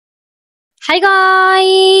Hi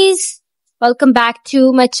guys! Welcome back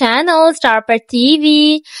to my channel Starpet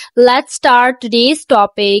TV. Let's start today's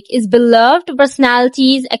topic is beloved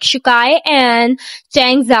personalities like Xukai and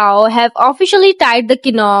Cheng Xiao have officially tied the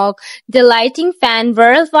knot, delighting fans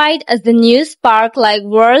worldwide as the news sparked like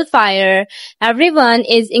wildfire. Everyone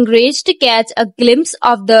is encouraged to catch a glimpse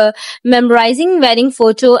of the memorizing wedding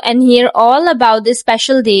photo and hear all about this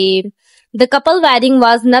special day. The couple wedding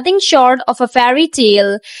was nothing short of a fairy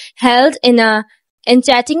tale, held in a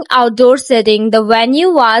enchanting outdoor setting. The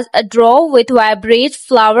venue was a draw with vibrant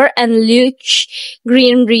flower and lush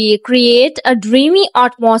greenery, create a dreamy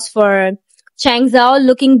atmosphere. Chang Zhao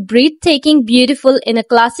looking breathtaking beautiful in a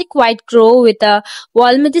classic white grove with a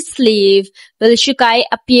walnut sleeve, while Shukai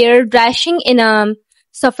appeared dashing in a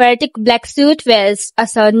Sophiatic black suit vest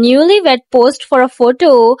as a newlywed posed for a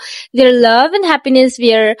photo. Their love and happiness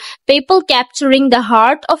were people capturing the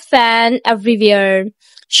heart of fans everywhere.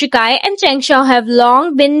 Xukai and Cheng Xiao have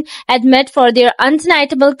long been admired for their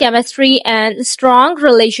undeniable chemistry and strong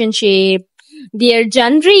relationship. Their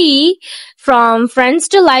journey from friends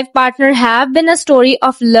to life partner have been a story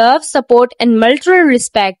of love, support, and mutual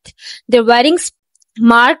respect. Their weddings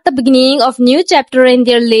marked the beginning of new chapter in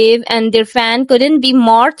their life, and their fan couldn't be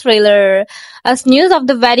more thriller. As news of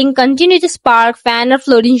the wedding continued to spark, fans are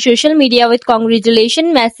flooding social media with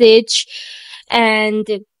congratulation message and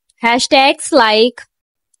hashtags like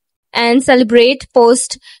and celebrate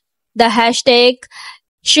post. The hashtag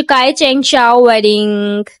Shukai Cheng Xiao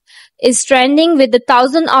wedding is trending with the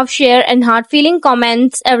thousands of share and heart-feeling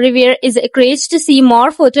comments everywhere. Is encouraged to see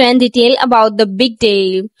more photo and detail about the big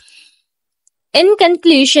day. In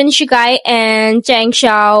conclusion, Xukai and Cheng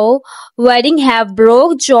Xiao wedding have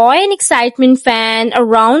brought joy and excitement fans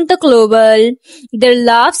around the globe. Their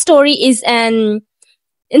love story is an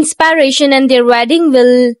inspiration, and their wedding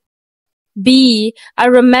will be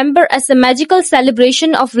remembered as a magical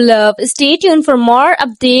celebration of love. Stay tuned for more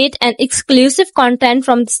update and exclusive content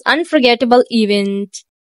from this unforgettable event.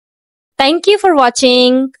 Thank you for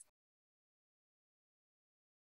watching.